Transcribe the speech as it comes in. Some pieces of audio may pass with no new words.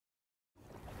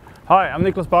Hi, I'm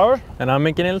Niklaus Bauer. And I'm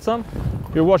Micke Nilsson.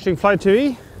 You're watching Fly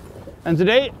TV, and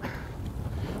today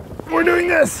we're doing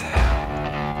this.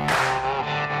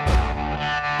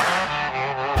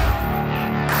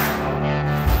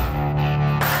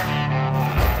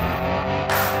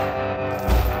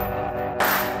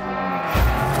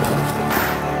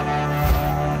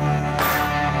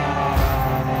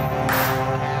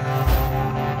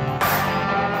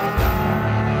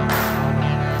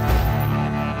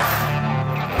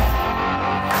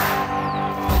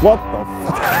 What the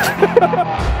f-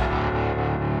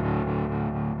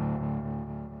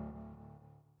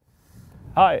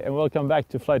 Hi and welcome back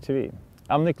to Fly TV.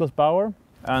 I'm Niklaus Bauer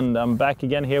and I'm back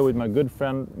again here with my good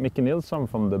friend Micke Nilsson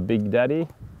from the Big Daddy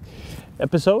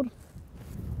episode.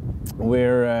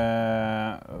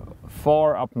 We're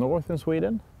far up north in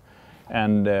Sweden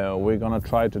and we're gonna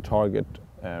try to target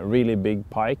really big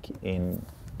pike in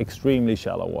extremely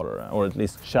shallow water, or at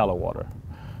least shallow water.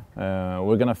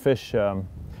 We're gonna fish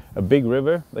a big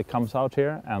river that comes out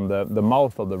here and the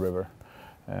mouth of the river.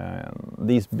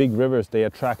 These big rivers, they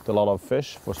attract a lot of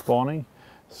fish for spawning.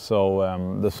 So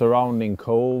the surrounding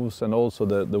coves and also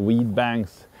the weed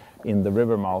banks in the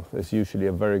river mouth is usually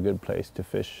a very good place to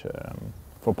fish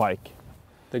for pike.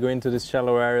 They go into these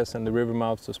shallow areas and the river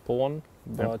mouths to spawn,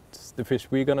 but the fish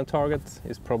we're gonna target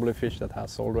is probably fish that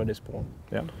has already spawned.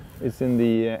 Yeah, it's in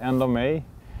the end of May.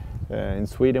 In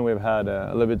Sweden we've had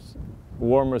a little bit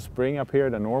warmer spring up here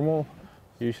than normal.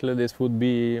 Usually this would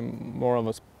be more of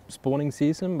a spawning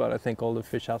season, but I think all the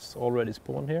fish has already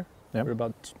spawned here. Yep. We're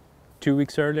about 2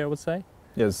 weeks early, I would say.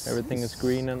 Yes. Everything is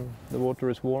green and the water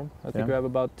is warm. I think Yeah. we have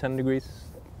about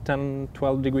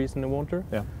 12 degrees in the water.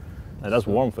 Yeah, and that's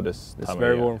warm for this time It's of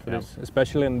very year. warm for this,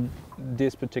 especially in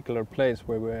this particular place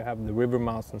where we have the river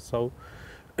mouths and so,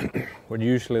 where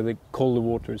usually the colder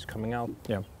water is coming out.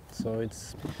 Yeah. So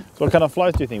it's... So what kind of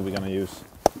flies do you think we're gonna use?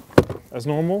 As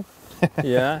normal?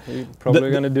 Yeah, you're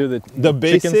probably gonna do the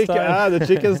basic, chicken style. the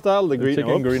chicken style, the green,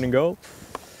 chicken, green and gold.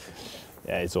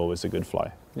 Yeah, it's always a good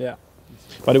fly. Yeah.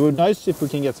 But it would be nice if we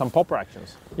can get some popper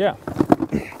actions. Yeah,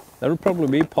 that would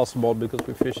probably be possible because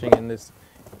we're fishing in this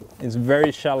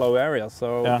very shallow area.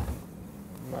 So Yeah.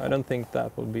 I don't think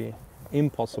that would be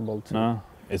impossible to. No,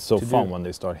 it's so to fun do. when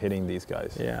they start hitting these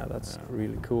guys. Yeah, that's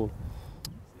really cool.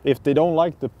 If they don't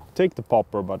like to take the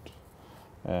popper, but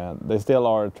they still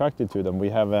are attracted to them, we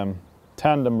have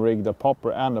tandem rigged a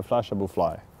popper and a flashable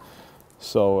fly.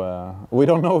 So we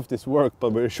don't know if this works,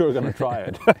 but we're sure gonna try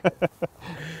it.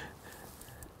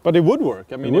 But it would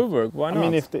work. I mean, it would work. Why not? I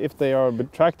mean, if they are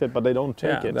attracted, but they don't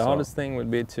take it. The hardest thing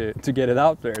would be to get it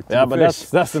out there. To yeah, the but fish.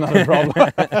 that's another problem.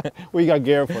 We got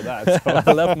gear for that. So.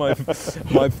 I left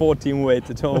my 14 weight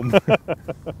at home.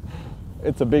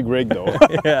 It's a big rig, though.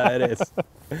 Yeah, it is.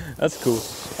 That's cool.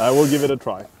 I will give it a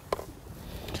try.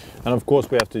 And of course,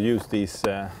 we have to use these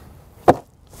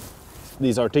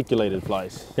articulated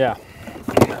flies. Yeah,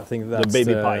 I think that's the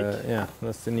baby pike. Yeah,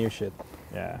 that's the new shit.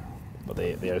 Yeah, but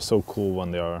they are so cool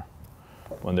when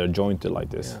they're jointed like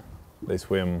this. Yeah.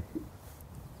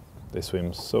 They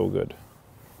swim so good.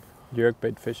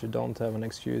 Jerkbait fish don't have an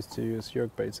excuse to use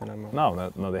jerkbaits anymore. No,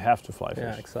 they have to fly fish.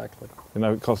 Yeah, exactly. You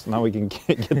know, because now we can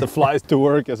get the flies to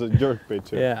work as a jerkbait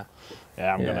too. Yeah.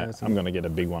 Yeah, I'm gonna get a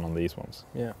big one on these ones.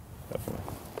 Yeah. Definitely.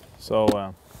 So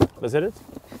let's hit it.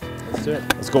 Let's do it.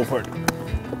 Let's go for it.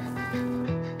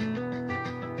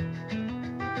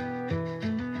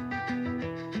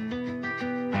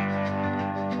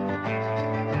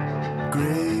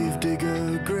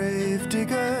 Grave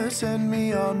digger, send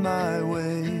me on my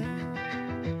way.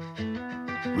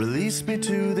 Release me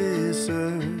to this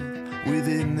earth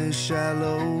within this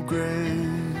shallow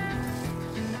grave.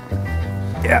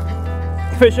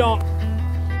 Yeah, fish on.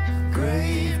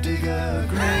 Grave digger,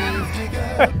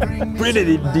 bring me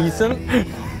Pretty to my decent.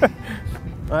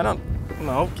 I don't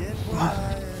know. Get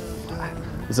wild.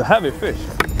 It's a heavy fish.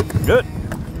 Good.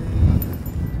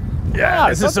 Yeah,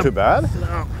 this it's is not too bad.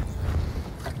 No.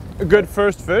 A good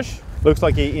first fish. Looks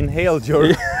like he inhaled your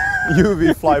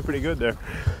UV fly pretty good there.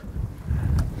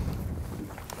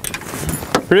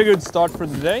 Pretty good start for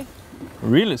the day.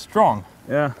 Really strong.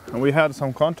 Yeah, and we had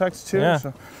some contacts too. Yeah.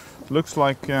 So looks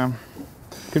like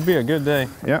Could be a good day.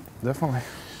 yeah, definitely.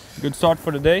 Good start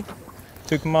for the day.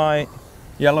 Took my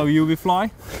yellow UV fly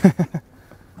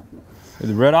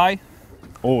with red eye.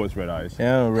 Always red eyes.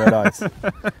 Yeah, red eyes.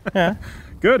 Yeah,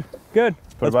 Good. good.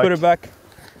 Let's put it back.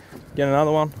 Get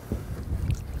another one.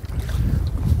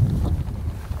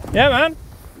 Yeah, man.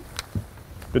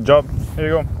 Good job. Here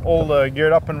you go. All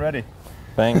geared up and ready.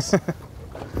 Thanks.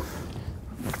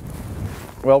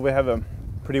 Well, we have a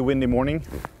pretty windy morning.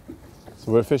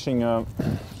 So we're fishing a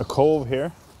cove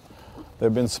here.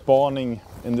 They've been spawning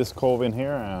in this cove in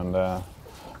here, and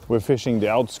we're fishing the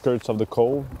outskirts of the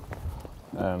cove.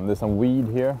 There's some weed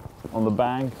here on the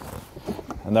bank,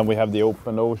 and then we have the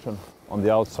open ocean on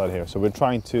the outside here. So we're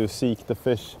trying to seek the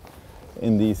fish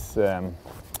in these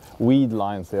weed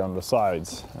lines here on the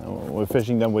sides. We're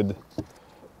fishing them with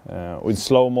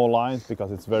slow-mo lines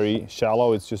because it's very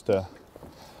shallow. It's just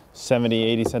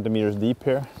 70-80 centimeters deep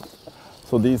here.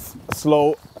 So these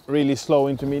really slow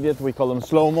intermediate, we call them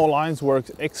slow-mo lines, work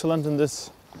excellent in this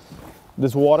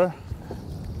water.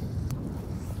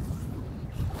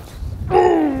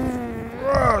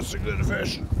 That's a good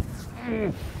fish.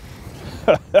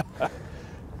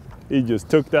 He just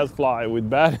took that fly with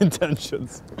bad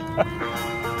intentions.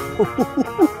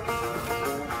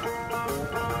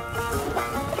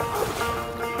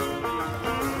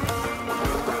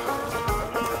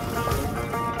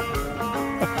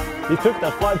 He took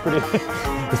that fly pretty.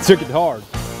 He took it hard.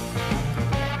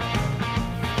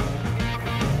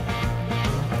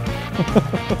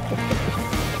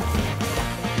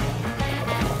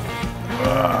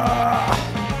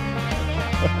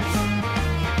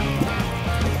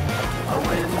 I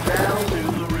went down to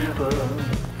the river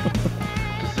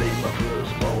to save my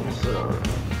firstborn son.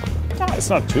 Ah, it's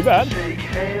not too bad. Shake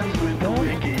hands with the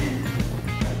wicked.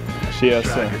 She has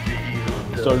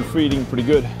started feeding pretty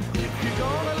good.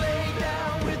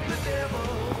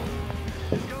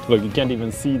 Look, you can't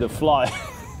even see the fly.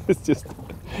 It's just,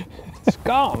 It's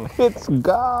gone. it's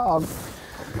gone.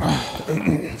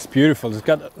 It's beautiful. It's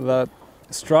got the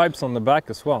stripes on the back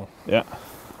as well, Yeah.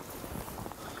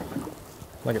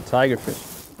 like a tiger fish.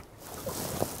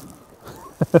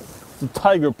 The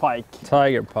tiger pike.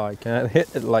 Tiger pike. And I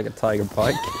hit it like a tiger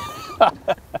pike.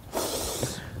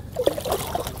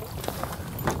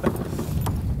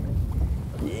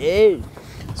 Yay!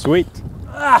 Sweet.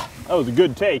 That was a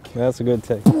good take. That's a good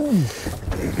take.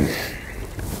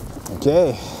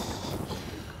 Okay.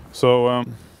 So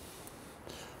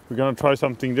we're gonna try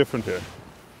something different here.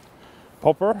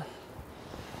 Popper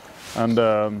and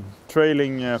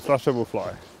trailing flushable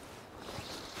fly.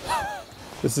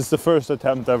 This is the first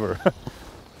attempt ever.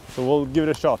 So we'll give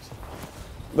it a shot.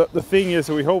 The thing is,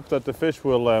 we hope that the fish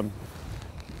will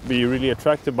be really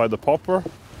attracted by the popper,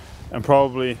 and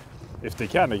probably, if they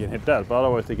can hit that, but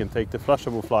otherwise they can take the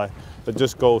flushable fly that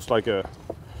just goes like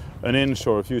an inch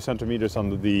or a few centimeters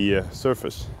under the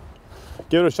surface.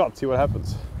 Give it a shot, see what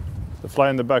happens. The fly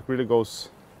in the back really goes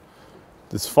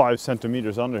this 5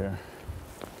 centimeters under here.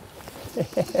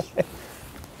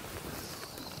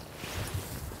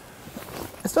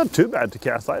 It's not too bad to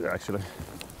cast either, actually.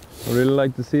 I really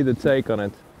like to see the take on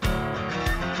it.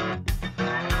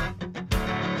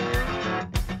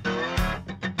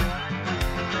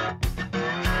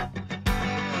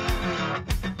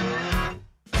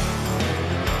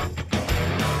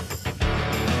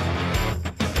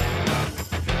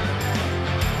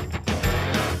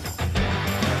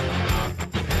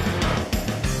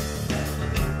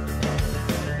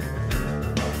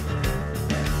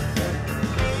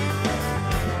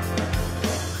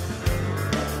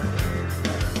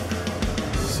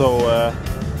 So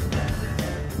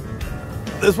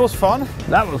this was fun.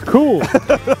 That was cool.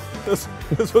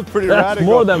 This was pretty That's radical.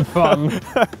 more than fun.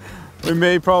 We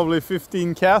made probably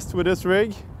 15 casts with this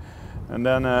rig, and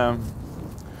then a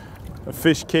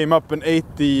fish came up and ate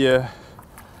the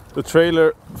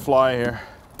trailer fly here.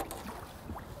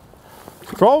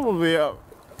 It's probably a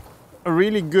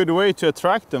really good way to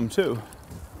attract them too.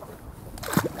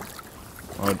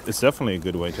 Well, it's definitely a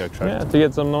good way to attract Yeah, them. to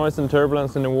get some noise and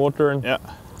turbulence in the water. And Yeah.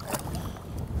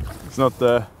 It's not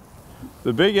the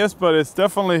biggest, but it's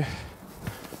definitely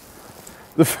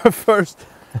the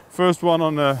first one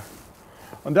on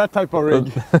that type of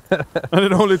rig. And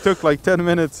it only took like 10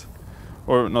 minutes,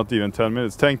 or not even 10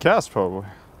 minutes, 10 casts probably.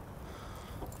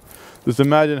 Just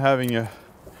imagine having a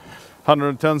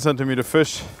 110 centimeter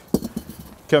fish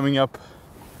coming up,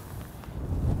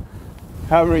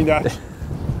 hammering that.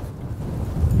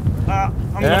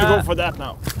 I'm gonna go for that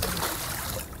now.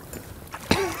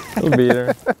 it'll be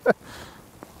there.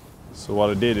 So what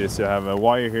I did is I have a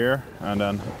wire here, and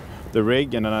then the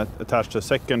rig, and then I attached a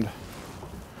second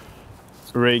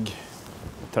rig,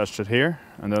 attached it here,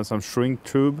 and then some shrink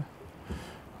tube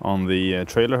on the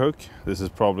trailer hook. This is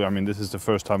probably, I mean, this is the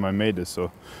first time I made this, so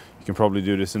you can probably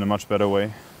do this in a much better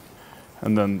way.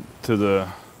 And then to the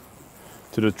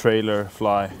trailer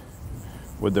fly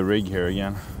with the rig here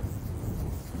again.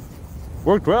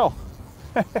 Worked well.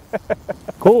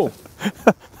 Cool.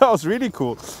 That was really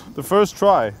cool. The first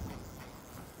try.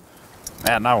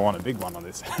 Man, now I want a big one on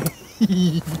this.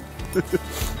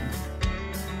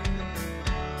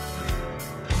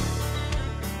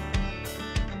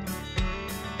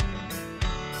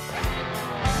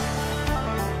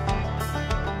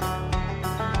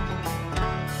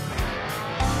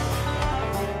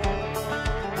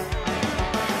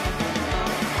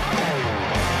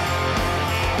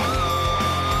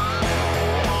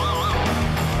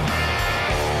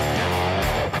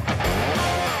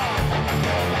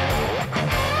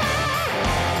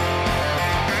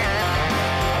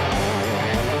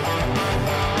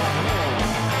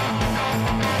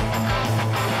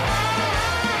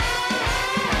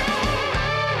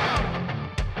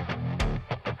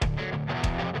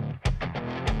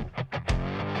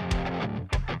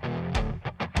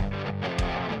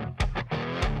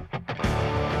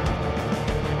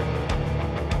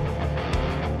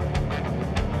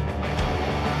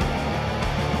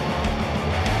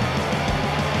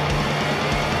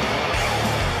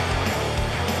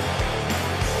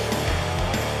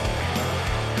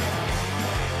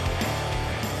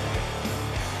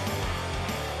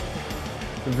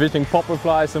 We're fishing popper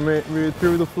flies, and we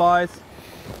threw the flies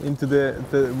into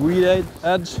the weed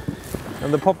edge,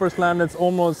 and the poppers landed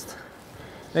almost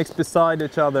next beside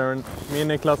each other, and me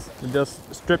and Niklaus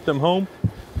just stripped them home.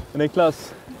 And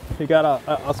Niklaus, he got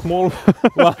a small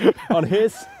one on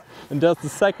his, and just a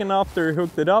second after he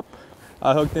hooked it up,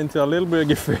 I hooked into a little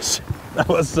bigger fish. That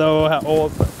was so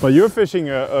awesome. But you're fishing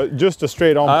just a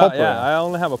straight on popper. Yeah, I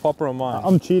only have a popper on mine.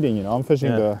 I'm cheating, you know, I'm fishing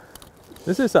the...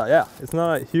 This is it's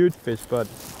not a huge fish, but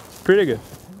pretty good.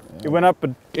 It went up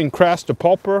and crashed the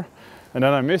popper, and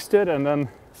then I missed it, and then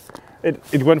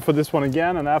it went for this one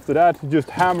again, and after that it just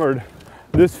hammered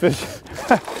this fish,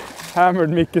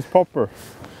 hammered Micke's popper.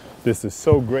 This is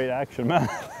so great action, man.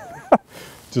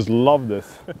 Just love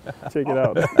this. Check it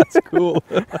out. That's cool.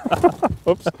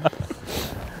 Oops.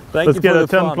 Let's get a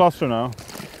 10 pluser now.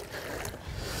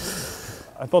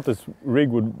 I thought this rig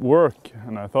would work,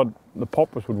 and I thought the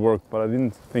poppers would work, but I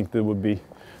didn't think they would be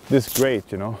this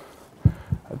great, you know,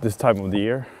 at this time of the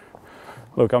year.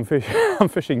 Look, I'm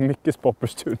fishing Micke's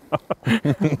poppers too now.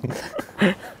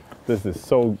 This is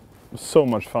so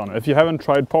much fun. If you haven't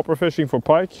tried popper fishing for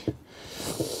pike,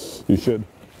 you should.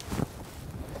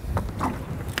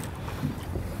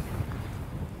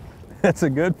 That's a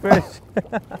good fish.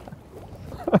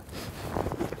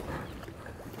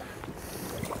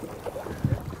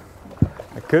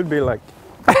 It could be like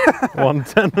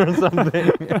 110 or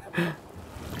something.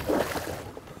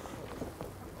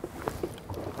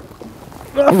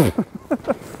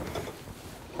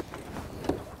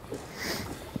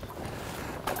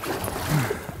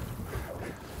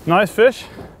 Nice fish.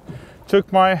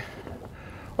 Took my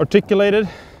articulated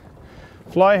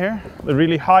fly here, the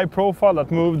really high profile that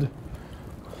moved.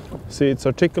 See, it's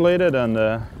articulated, and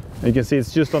you can see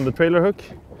it's just on the trailer hook,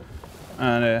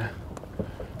 and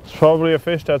it's probably a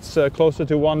fish that's closer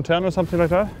to 110 or something like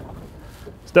that.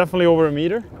 It's definitely over a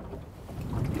meter.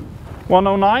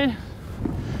 109.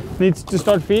 Needs to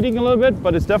start feeding a little bit,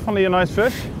 but it's definitely a nice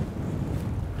fish.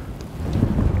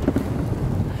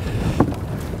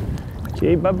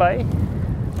 Okay, bye-bye.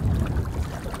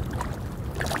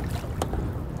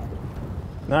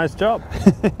 Nice job.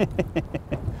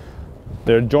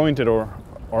 They're jointed or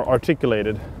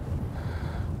articulated.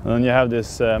 And then you have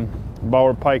this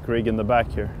Bauer pike rig in the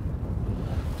back here.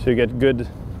 So you get good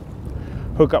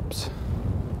hookups.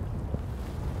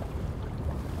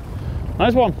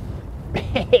 Nice one.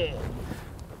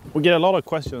 We get a lot of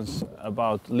questions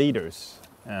about leaders,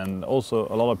 and also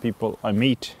a lot of people I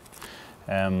meet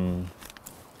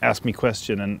ask me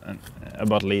questions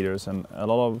about leaders, and a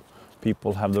lot of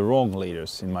people have the wrong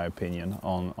leaders, in my opinion,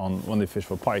 on when they fish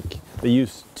for pike. They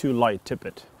use too light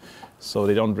tippet, so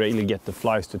they don't really get the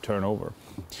flies to turn over.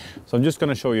 So I'm just going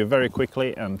to show you very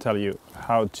quickly and tell you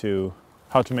how to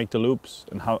make the loops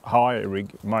and how I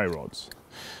rig my rods.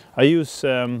 I use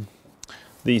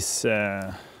these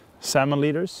salmon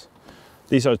leaders.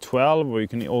 These are 12, or you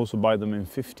can also buy them in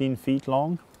 15 feet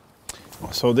long.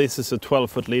 So this is a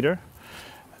 12-foot leader,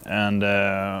 and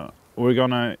we're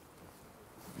gonna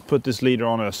put this leader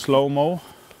on a slow-mo.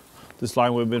 This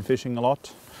line we've been fishing a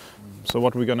lot. So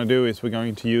what we're gonna do is we're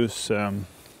going to use the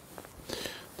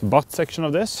butt section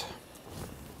of this.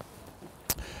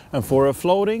 And for a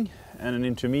floating and an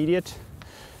intermediate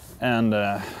and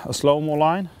a slow-mo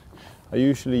line, I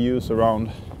usually use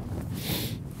around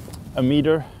a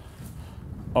meter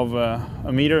of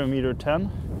a meter 10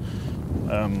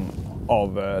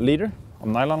 of leader of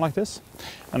nylon like this.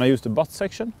 And I use the butt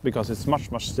section because it's much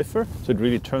stiffer, so it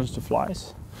really turns the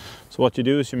flies. So what you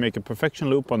do is you make a perfection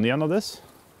loop on the end of this.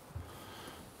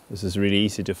 This is really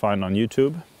easy to find on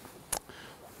YouTube.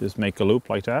 Just make a loop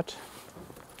like that,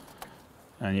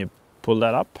 and you pull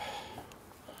that up.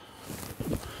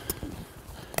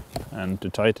 And to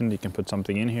tighten, you can put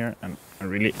something in here and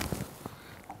really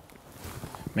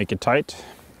make it tight.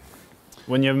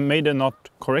 When you've made a knot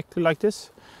correctly like this,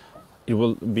 it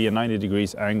will be a 90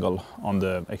 degrees angle on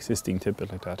the existing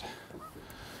tippet like that.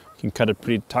 You can cut it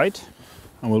pretty tight,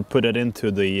 and we'll put it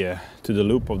into the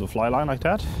loop of the fly line like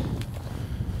that.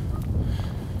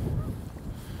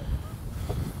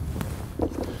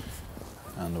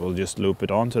 And we'll just loop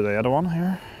it onto the other one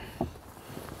here.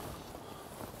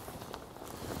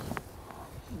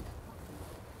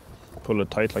 Pull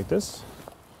it tight like this.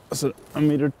 So a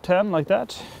meter 10 like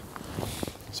that.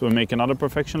 So we make another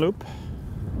perfection loop.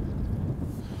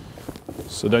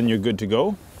 So then you're good to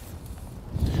go.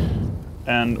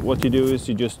 And what you do is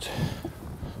you just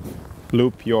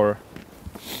loop your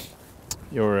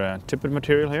tippet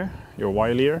material here, your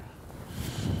Y leader,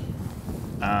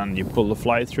 and you pull the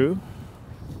fly through.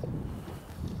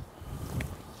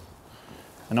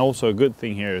 And also a good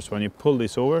thing here is when you pull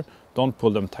this over, don't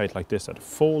pull them tight like this.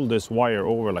 Fold this wire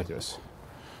over like this,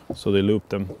 so they loop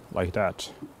them like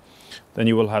that. Then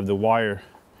you will have the wire,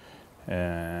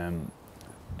 it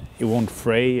won't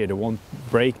fray, it won't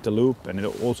break the loop, and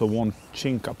it also won't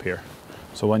chink up here.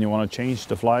 So when you want to change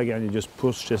the fly again, you just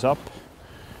push this up,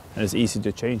 and it's easy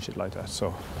to change it like that.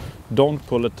 So don't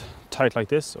pull it tight like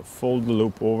this, so fold the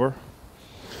loop over,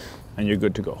 and you're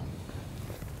good to go.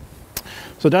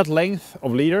 So that length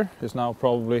of leader is now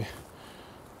probably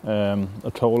a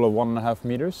total of 1.5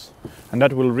 meters, and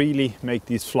that will really make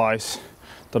these flies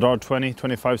that are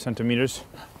 20-25 centimeters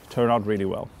turn out really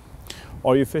well.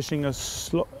 Are you fishing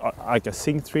like a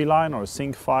sink 3 line or a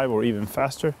sink 5 or even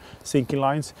faster sinking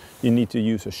lines, you need to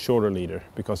use a shorter leader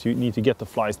because you need to get the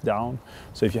flies down.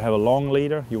 So if you have a long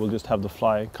leader, you will just have the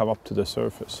fly come up to the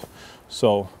surface.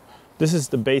 So this is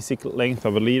the basic length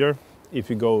of a leader if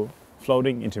you go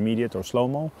floating, intermediate or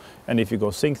slow-mo. And if you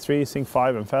go sink 3, sink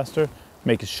 5 and faster,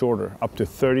 make it shorter, up to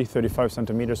 30-35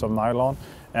 centimeters of nylon,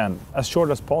 and as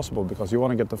short as possible because you want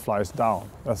to get the flies down.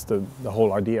 That's the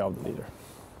whole idea of the leader.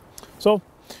 So,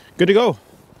 good to go.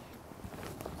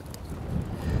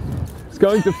 It's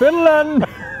going to Finland!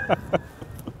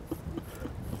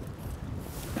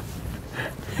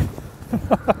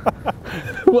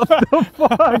 What the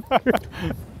fuck?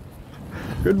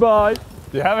 Goodbye.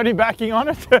 Do you have any backing on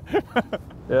it?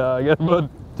 Yeah, I got about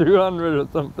 200 or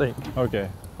something. Okay.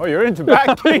 Oh, you're into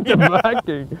backing? Into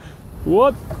backing.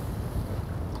 What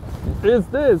is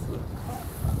this?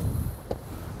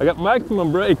 I got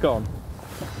maximum brake on.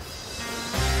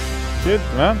 Good,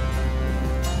 man.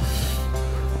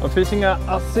 I'm fishing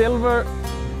a silver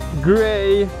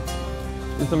gray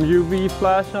with some UV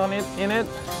flash on it in it.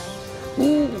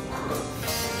 Ooh.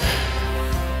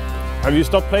 Have you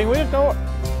stopped playing with it or?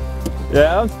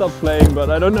 Yeah, I've stopped playing, but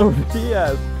I don't know if he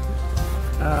has.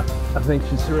 I think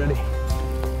she's ready.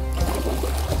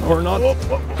 Or not. Whoa,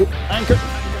 whoa. Anchor.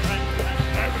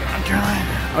 Anchor line.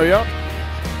 Oh, yeah?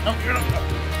 No, you're not.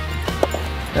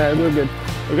 Yeah, we're good.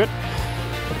 We're good?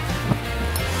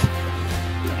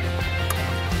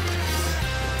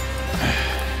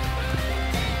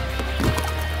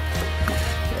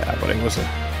 Yeah, but it was a...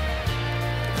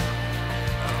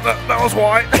 That was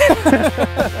why.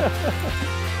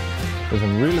 There's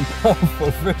some really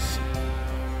powerful fish.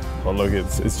 Well, look,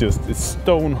 it's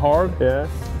stone hard. Yeah.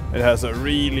 It has a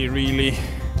really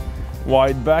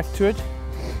wide back to it.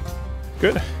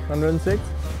 Good. 106.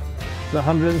 It's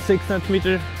 106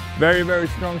 centimeter. Very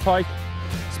strong pike.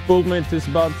 Spool mate is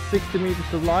about 60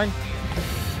 meters of line.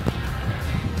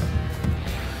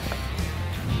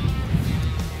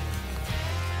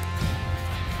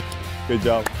 Good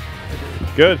job.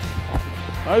 Good.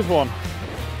 Nice one.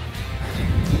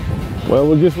 Well,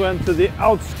 we just went to the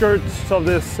outskirts of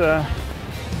this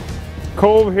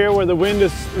cove here where the wind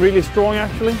is really strong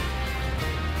actually.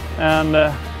 And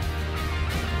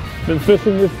been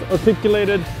fishing this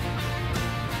articulated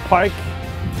pike.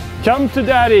 Come to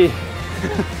daddy.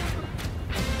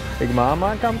 Big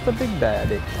mama, come to big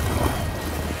daddy.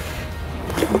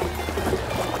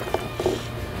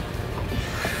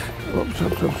 Oops.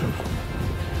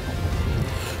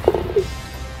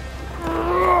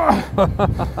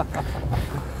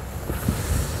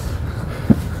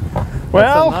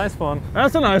 Well, that's a nice one.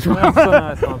 That's a nice one. That's a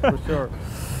nice one for sure.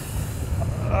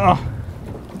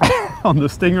 On the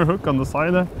stinger hook on the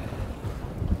side there.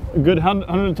 A good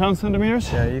 110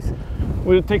 centimeters. Yeah, easy.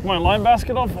 We'll take my line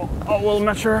basket off. I will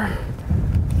measure.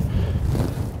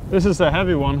 This is a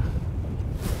heavy one.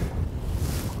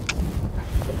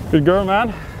 Good girl,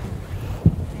 man.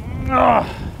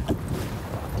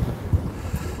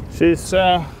 She's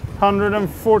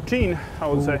 114, I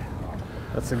would say.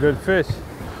 That's a good fish.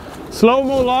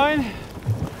 Slow-mo line,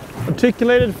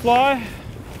 articulated fly,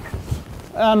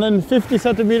 and then 50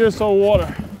 centimeters of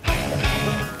water.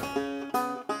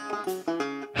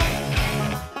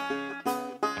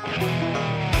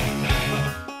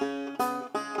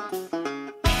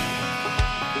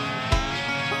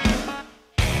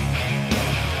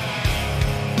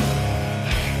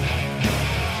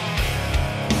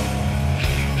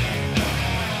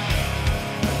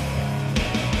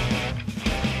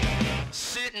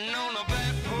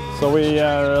 So we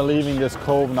are leaving this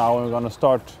cove now and we're going to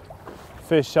start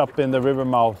fish up in the river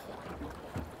mouth.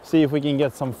 See if we can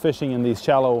get some fishing in these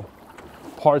shallow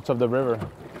parts of the river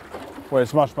where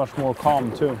it's much more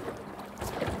calm too.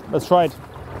 Let's try it.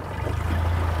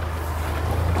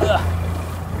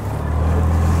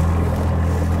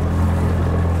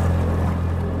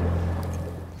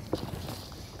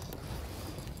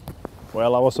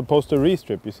 Well, I was supposed to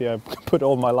restrip. You see, I put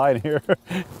all my line here.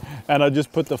 And I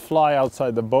just put the fly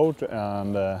outside the boat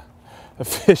and a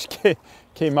fish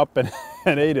came up and,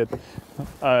 and ate it.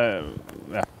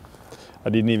 Yeah, I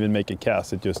didn't even make a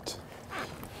cast. It just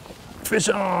fish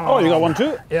on. Oh, you got one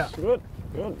too? Yeah. Good.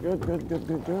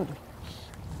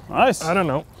 Nice. I don't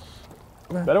know.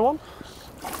 Better one?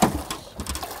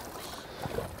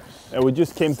 Yeah, we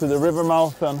just came to the river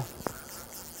mouth and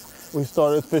we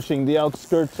started fishing the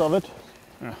outskirts of it.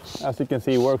 Yeah. As you can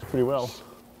see, it works pretty well.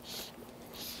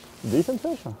 Decent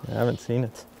fish, huh? I haven't seen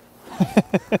it.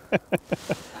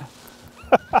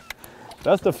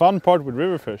 That's the fun part with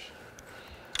river fish.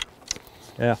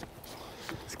 Yeah.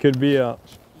 This could be a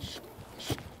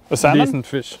salmon? decent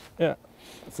fish. Yeah.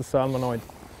 It's a salmonoid.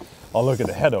 Oh, look at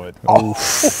the head of it. Oh.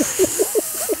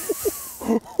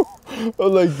 I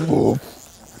like, whoa.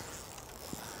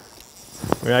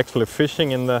 We're actually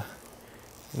fishing in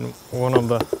one of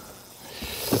the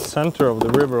center of the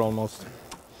river almost.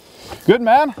 Good,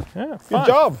 man. Yeah, good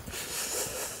job.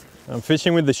 I'm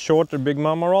fishing with the shorter Big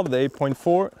Mama rod, the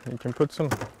 8.4. You can put some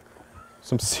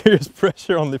serious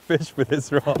pressure on the fish with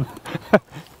this rod.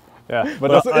 Yeah,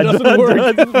 but it doesn't work. work.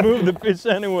 It doesn't move the fish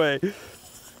anyway.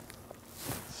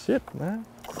 Shit, man.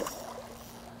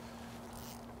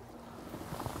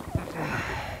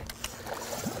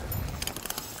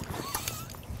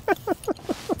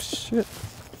 Shit.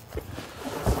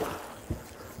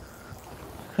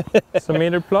 It's a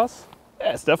meter plus?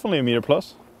 Yeah, it's definitely a meter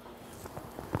plus.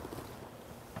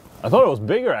 I thought it was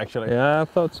bigger actually. Yeah, I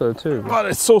thought so too. But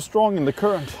it's so strong in the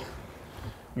current.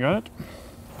 You got it?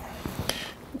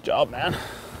 Good job, man.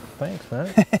 Thanks,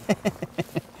 man.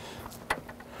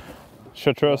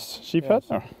 Chartreuse sheephead?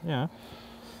 Yeah. Or Yeah.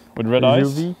 with red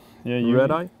eyes? UV. Yeah, UV.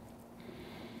 Red eye.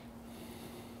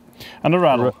 And a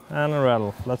rattle. And a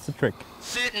rattle. That's the trick.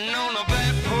 Sitting on a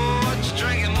back porch,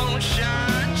 drinking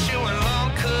moonshine, chewing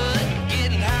long cut,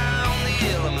 getting high on the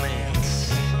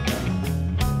elements.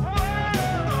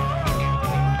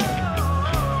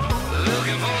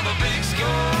 Looking for the big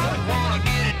score, wanna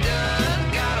get it done,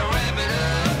 gotta wrap it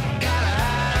up, gotta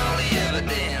hide all the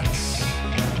evidence.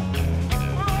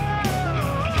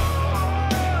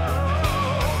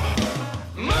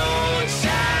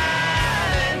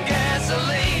 Moonshine and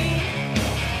gasoline.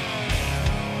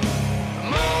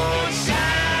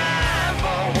 Moonshine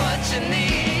for what you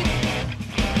need.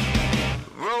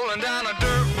 Rolling down a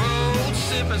dirt road,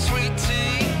 sipping sweet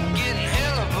tea, getting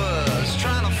hella buzzed,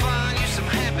 trying to find you some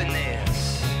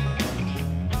happiness.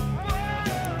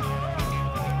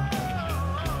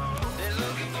 They're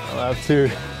looking for I have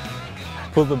to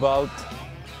pull the boat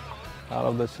out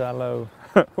of the shallow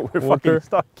We're water. fucking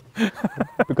stuck.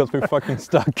 because we're fucking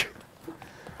stuck.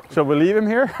 Shall we leave him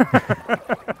here?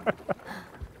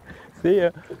 See ya.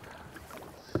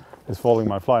 He's following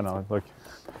my fly now. Look.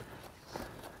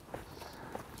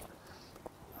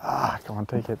 Ah, come on,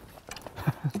 take it.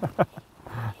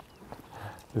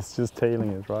 It's just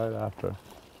tailing it right after.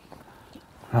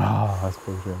 Ah, that's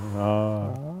pretty good.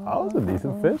 Oh, that was a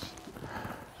decent fish.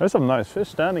 There's some nice fish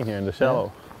standing here in the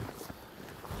shallow.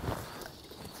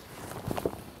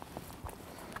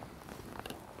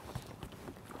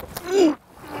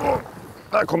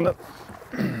 Där kom den.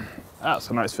 That's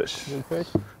a nice fish. Good fish?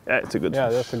 Yeah, it's a good Yeah,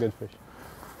 fish. that's a good fish.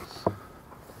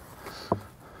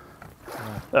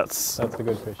 That's That's a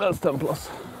good fish. That's 10 plus.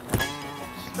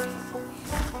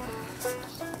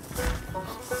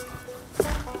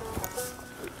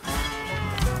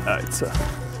 It's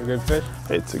It's a good fish.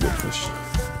 a good fish.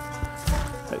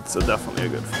 It's definitely a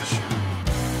good fish.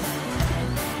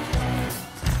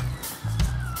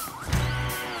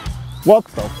 What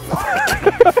the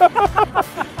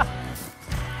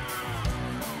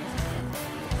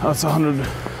That's 100,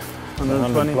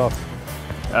 120. 100 plus.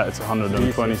 Yeah, it's 120,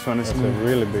 Jesus, 20 That's a something.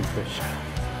 really big fish.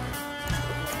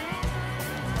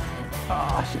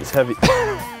 Ah, she's heavy.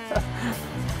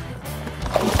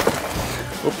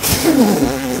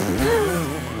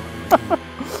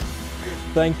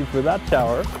 Thank you for that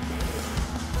shower.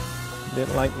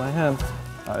 Didn't like my hand.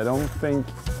 I don't think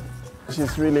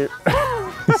she's really...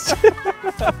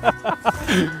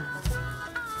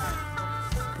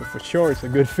 But for sure, it's a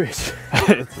good fish.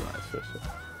 It's a nice fish.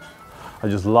 I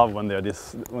just love when they're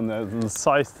when there's the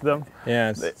size to them.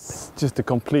 Yeah, It's just a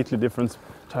completely different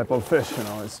type of fish, you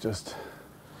know. It's just,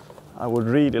 I would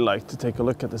really like to take a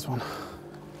look at this one.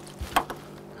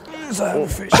 It's a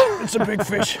fish. It's a big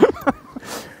fish.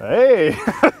 Hey!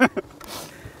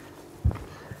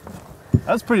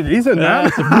 That's pretty decent, man.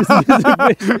 it's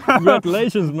a fish.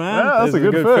 Congratulations, man. Yeah, that's It's a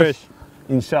good fish.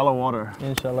 In shallow water.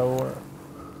 In shallow water.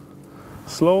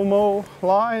 Slow-mo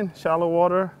line, shallow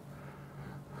water.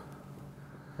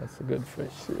 That's a good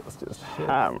fish. She was just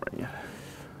hammering it.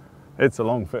 It's a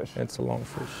long fish. It's a long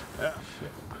fish. Yeah.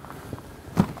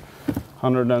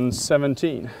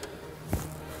 117.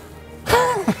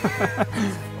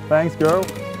 Thanks, girl.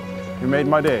 You made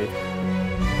my day.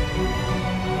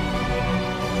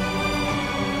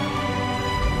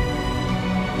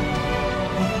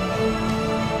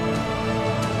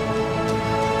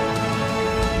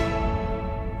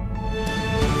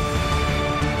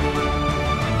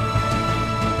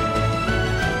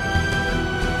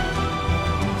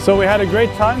 So we had a great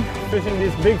time fishing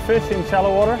these big fish in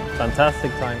shallow water.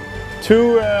 Fantastic time.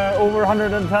 2 over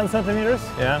 110 centimeters.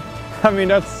 Yeah. I mean,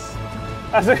 that's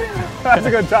a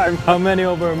good time. How many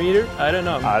over a meter? I don't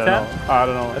know. I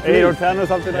don't know. At 8 or least. 10 or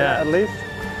something like that, Yeah. at least.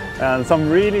 And some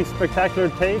really spectacular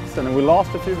takes, and we lost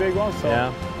a few big ones. So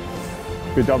Yeah.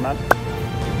 good job, man.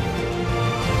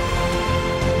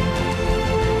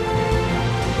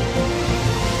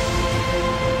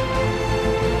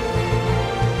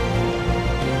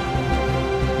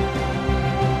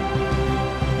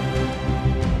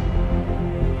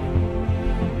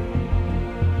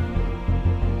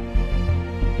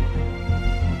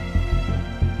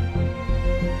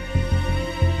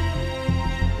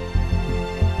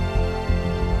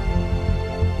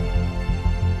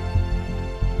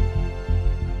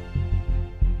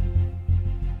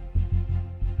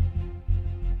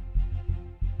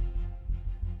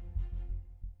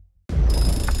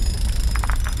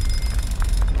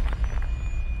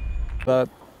 But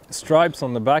stripes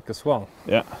on the back as well,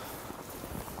 Yeah.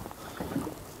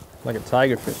 like a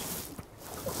tiger fish.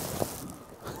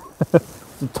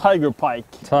 The tiger pike.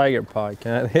 Tiger pike.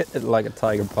 And I hit it like a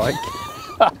tiger pike.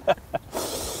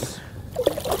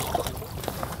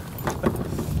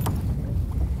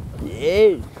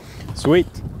 Yay! Sweet.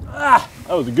 That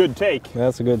was a good take.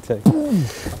 That's a good take.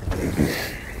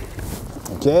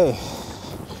 Okay.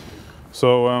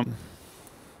 So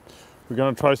we're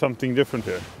gonna try something different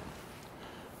here.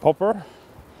 Popper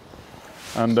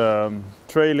and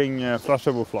trailing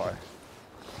flushable fly.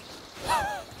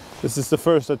 This is the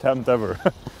first attempt ever.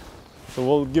 So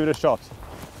we'll give it a shot.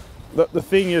 The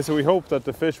thing is, we hope that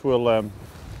the fish will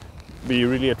be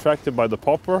really attracted by the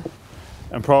popper,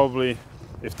 and probably,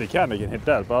 if they can hit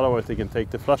that, but otherwise they can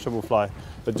take the flushable fly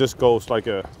that just goes like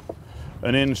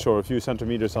an inch or a few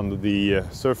centimeters under the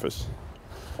surface.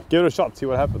 Give it a shot, see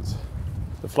what happens.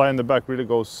 The fly in the back really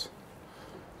goes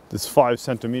this 5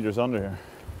 centimeters under here.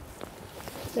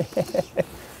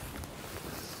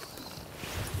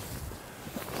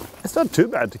 It's not too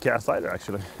bad to cast either,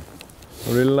 actually.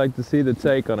 I really like to see the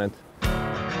take on it.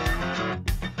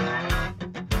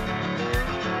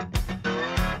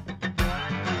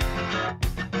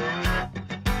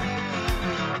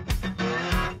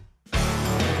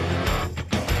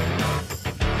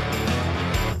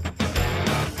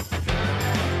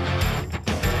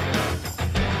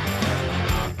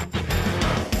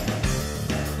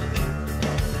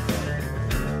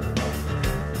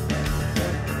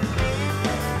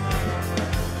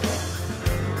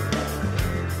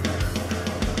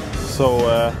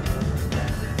 So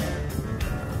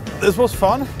this was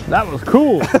fun. That was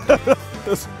cool.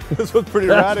 This was pretty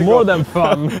That's radical. more than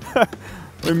fun.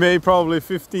 We made probably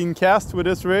 15 casts with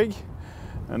this rig,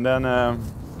 and then a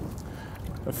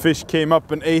fish came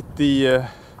up and ate the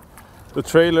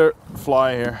trailer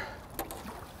fly here.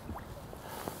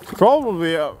 It's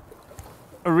probably a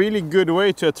really good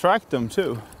way to attract them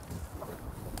too.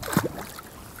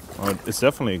 Well, it's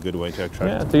definitely a good way to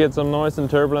attract Yeah, them. to get some noise and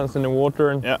turbulence in the water.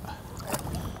 And Yeah.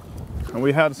 And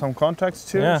we had some contacts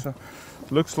too, Yeah. so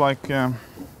looks like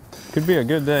could be a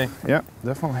good day. yeah,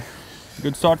 definitely.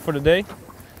 Good start for the day.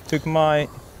 Took my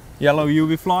yellow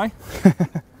UV fly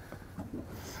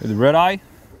with red eye.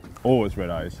 Always red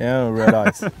eyes. Yeah, red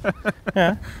eyes.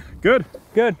 Yeah, Good.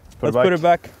 good. Let's put it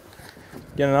back.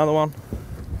 Get another one.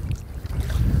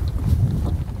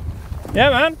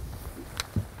 Yeah, man.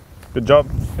 Good job.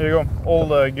 Here you go.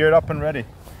 All geared up and ready.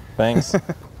 Thanks.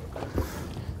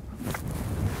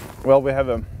 Well, we have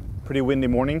a pretty windy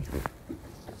morning,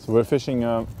 so we're fishing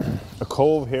a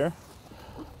cove here.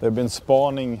 They've been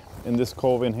spawning in this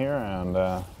cove in here,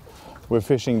 and we're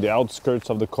fishing the outskirts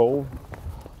of the cove.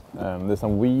 There's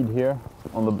some weed here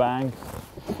on the bank,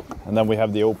 and then we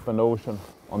have the open ocean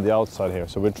on the outside here.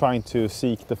 So we're trying to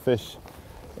seek the fish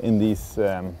in these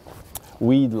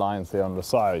weed lines there on the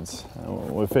sides.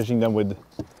 We're fishing them with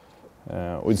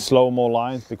slow-mo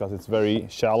lines because it's very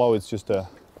shallow. It's just a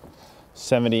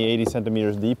 70-80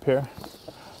 centimeters deep here.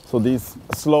 So these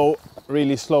slow,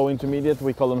 really slow intermediate,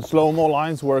 we call them slow-mo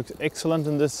lines, works excellent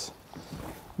in this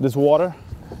water.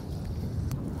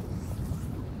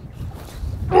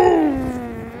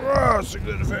 That's a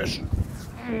good fish.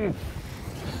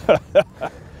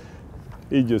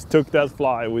 He just took that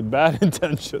fly with bad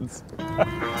intentions.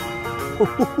 He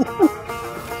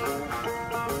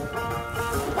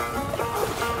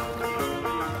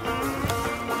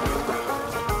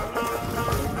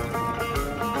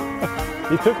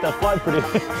took that fly pretty.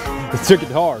 He took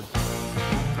it hard.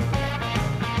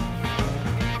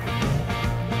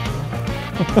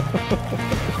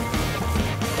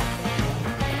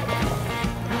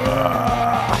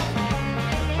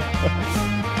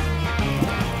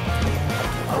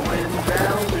 I went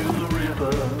down to the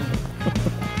river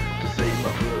to save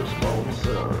my firstborn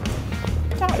son.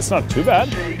 Ah, it's not too bad.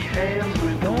 Shake hands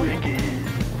with the wicked.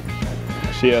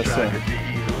 She has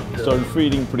started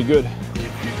feeding pretty good.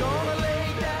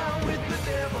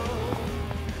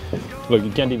 Look,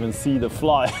 you can't even see the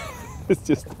fly. It's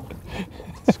just,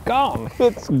 it's gone.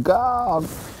 It's gone.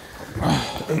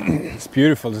 It's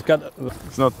beautiful. It's got.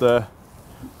 It's not the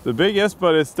biggest,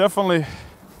 but it's definitely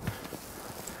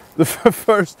the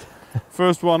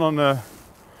first one on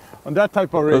that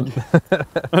type of rig.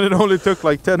 And it only took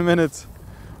like 10 minutes,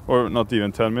 or not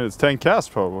even 10 minutes, 10 casts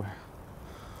probably.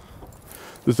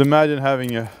 Just imagine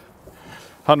having a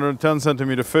 110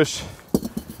 centimeter fish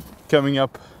coming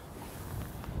up,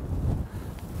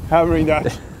 hammering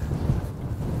that.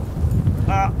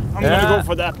 I'm gonna go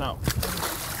for that now.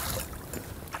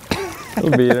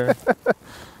 It'll be there.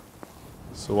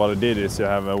 So what I did is I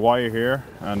have a wire here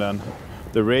and then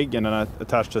the rig, and then I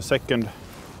attached a second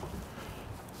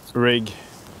rig,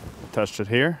 attached it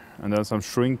here, and then some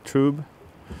shrink tube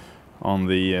on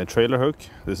the trailer hook.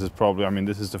 This is probably, I mean,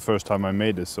 this is the first time I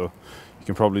made this, so you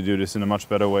can probably do this in a much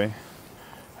better way.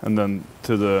 And then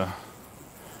to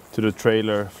the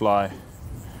trailer fly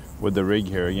with the rig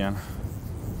here again.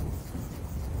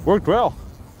 Worked well.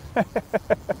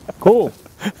 Cool.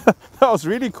 That was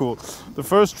really cool. The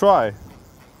first try.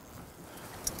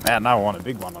 Man, now I want a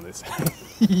big one on this.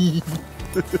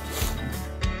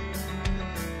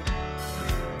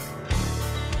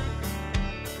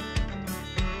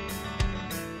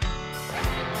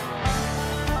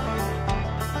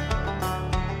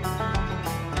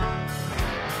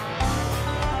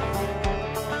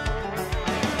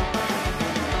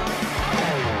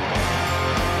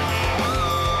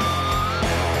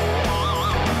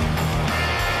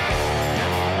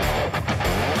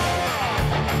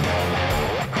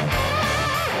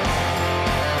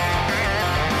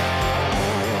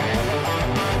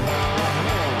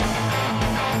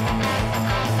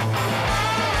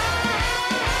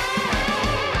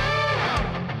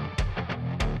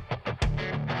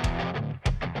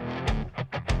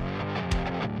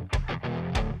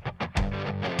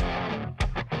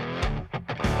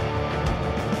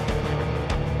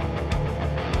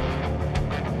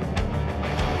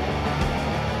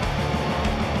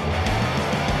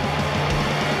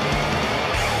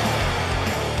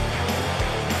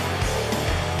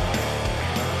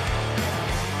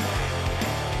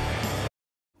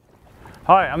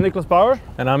 Hi, I'm Niklaus Bauer.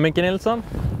 And I'm Micke Nilsson.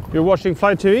 You're watching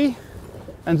Fly TV,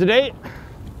 and today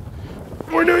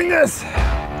we're doing this.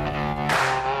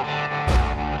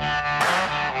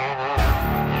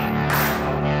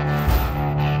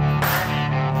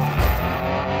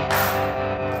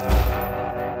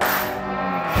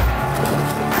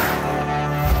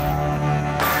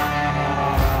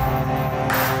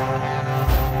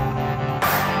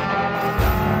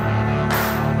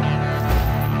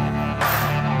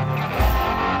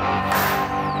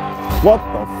 What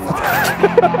the fuck?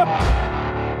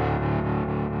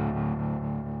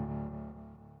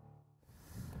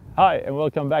 Hi, and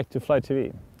welcome back to Fly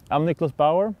TV. I'm Niklaus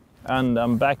Bauer, and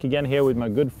I'm back again here with my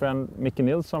good friend Micke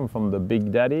Nilsson from the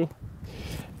Big Daddy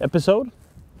episode.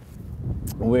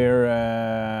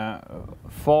 We're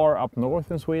far up north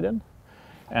in Sweden,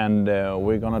 and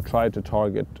we're gonna try to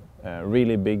target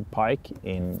really big pike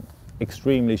in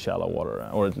extremely shallow water,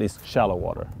 or at least shallow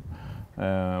water.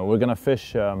 We're gonna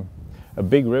fish a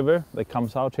big river that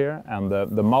comes out here, and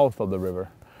the mouth of the river.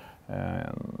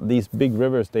 These big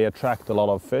rivers, they attract a lot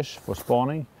of fish for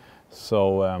spawning,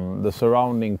 so the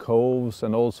surrounding coves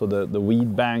and also the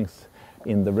weed banks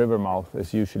in the river mouth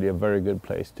is usually a very good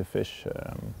place to fish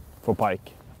for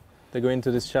pike. They go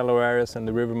into these shallow areas and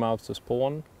the river mouths to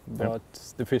spawn, but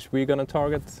the fish we're gonna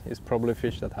target is probably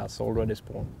fish that has already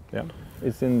spawned. Yeah,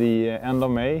 it's in the end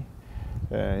of May.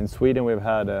 In Sweden we've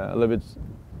had a little bit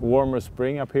warmer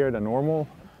spring up here than normal.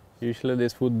 Usually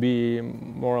this would be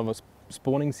more of a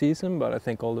spawning season, but I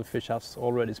think all the fish has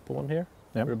already spawned here.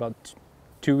 Yeah. We're about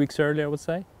 2 weeks early, I would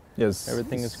say. Yes.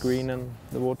 Everything is green and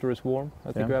the water is warm.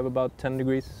 I think Yeah. we have about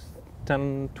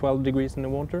 12 degrees in the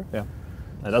water. Yeah.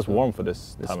 And that's warm for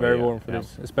this time It's of very year. warm for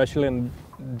this, especially in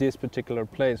this particular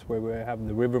place where we have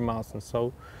the river mouths and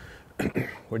so,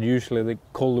 where usually the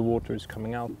colder water is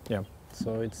coming out. Yeah.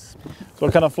 So it's So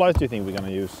what kind of flies do you think we're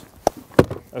gonna use?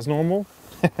 As normal?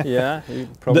 yeah, you're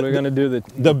probably gonna do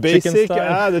the basic, chicken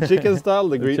style. the chicken style, the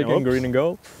The green, chicken, oops. green and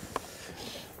gold.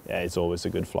 Yeah, it's always a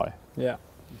good fly. Yeah,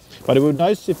 But it would be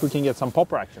nice if we can get some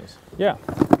popper actions. yeah.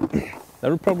 That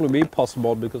would probably be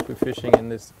possible because we're fishing in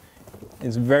this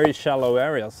very shallow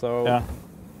area. So Yeah.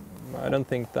 I don't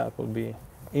think that would be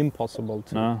impossible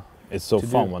to. No, it's so to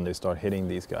fun do. when they start hitting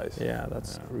these guys. Yeah,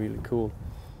 that's really cool.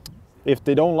 If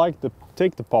they don't like to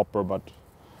take the popper, but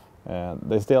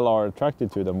they still are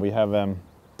attracted to them, we have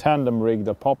tandem rigged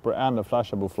a popper and a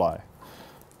flashable fly.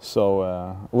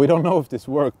 So we don't know if this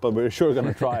works, but we're sure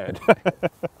gonna try it.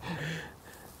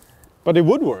 But it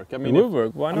would work. I mean, It would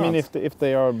work. Why I not? mean, if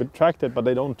they are attracted, but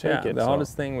they don't take yeah, it. the so-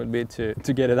 hardest thing would be to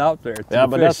get it out there. To Yeah,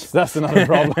 the but fish. that's another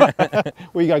problem.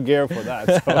 We got gear for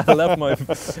that. So I left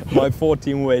my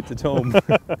 14 weight at home.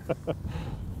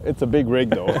 it's a big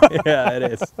rig, though. Yeah,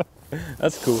 it is.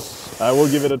 That's cool. I will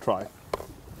give it a try.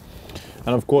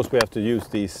 And of course, we have to use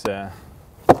these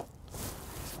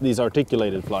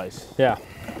articulated flies. Yeah,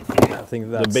 I think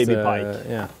that's baby pike.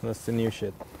 Yeah, that's the new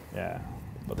shit. Yeah,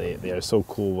 but they are so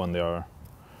cool when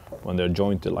they're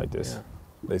jointed like this. Yeah.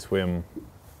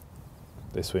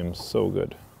 They swim so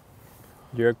good.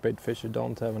 Jerkbait fishers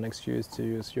don't have an excuse to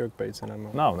use jerkbaits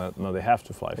anymore. No, they have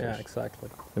to fly fish. Yeah, exactly.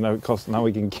 You know, because now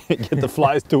we can get the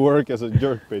flies to work as a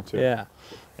jerkbait too. Yeah,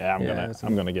 Yeah, Yeah,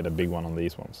 I'm gonna get a big one on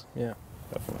these ones, yeah.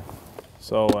 definitely.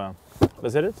 So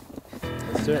let's hit it.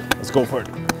 Let's do it. Let's go for it.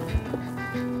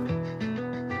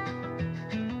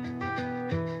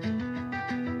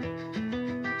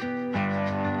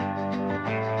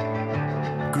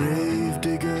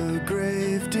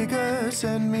 Grave digger,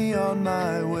 send me on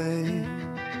my way.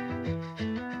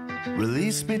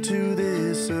 Release me to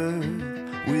this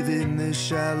earth within this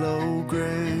shallow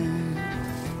grave.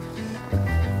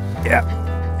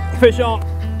 Yeah. Fish on.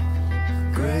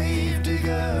 Grave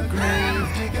digger,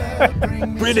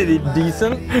 bring me Pretty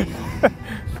decent.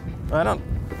 I don't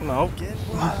know. get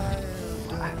wild.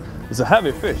 It's a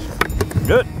heavy fish.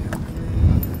 Good.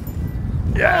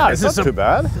 Yeah, this it's is not too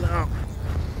bad.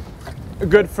 A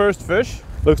good first fish.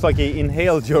 Looks like he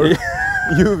inhaled your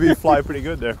UV fly pretty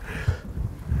good there.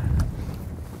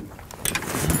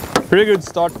 Pretty good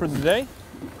start for the day.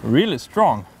 Really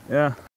strong. Yeah.